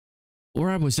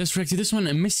Alright boys, let's react to this one.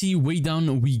 Messi, way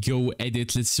down we go,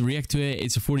 edit. Let's react to it.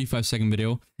 It's a 45-second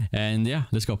video. And yeah,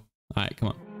 let's go. Alright, come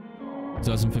on.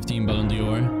 2015 Ballon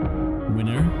d'Or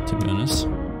winner, to be honest.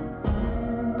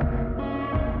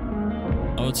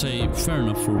 I would say fair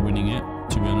enough for winning it,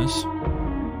 to be honest.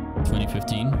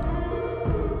 2015.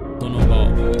 Don't know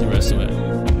about the rest of it.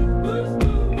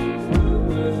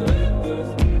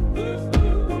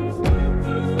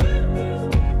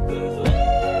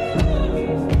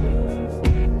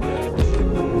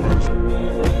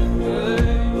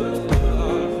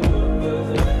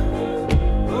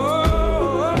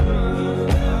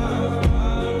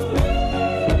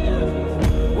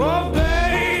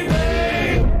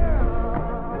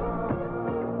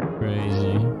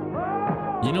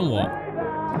 You know what?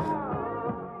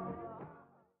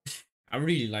 I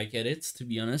really like edits, to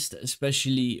be honest,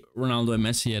 especially Ronaldo and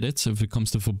Messi edits if it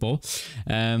comes to football.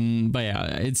 But yeah,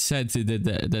 it's sad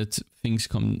that things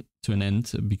come to an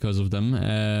end because of them.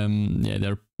 Yeah,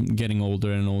 they're getting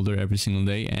older and older every single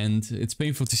day, and it's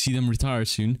painful to see them retire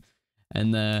soon.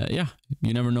 And yeah,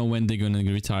 you never know when they're going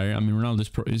to retire. I mean,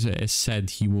 Ronaldo has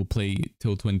said he will play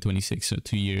till 2026, so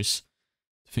 2 years.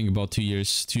 Think about 2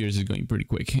 years. 2 years is going pretty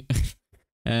quick.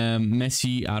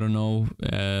 Messi, I don't know.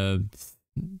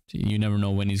 You never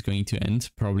know when he's going to end.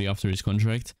 Probably after his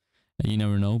contract. You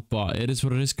never know. But it is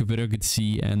what it is. Good video, good to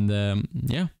see. And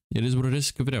yeah, it is what it is.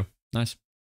 Good video. Nice.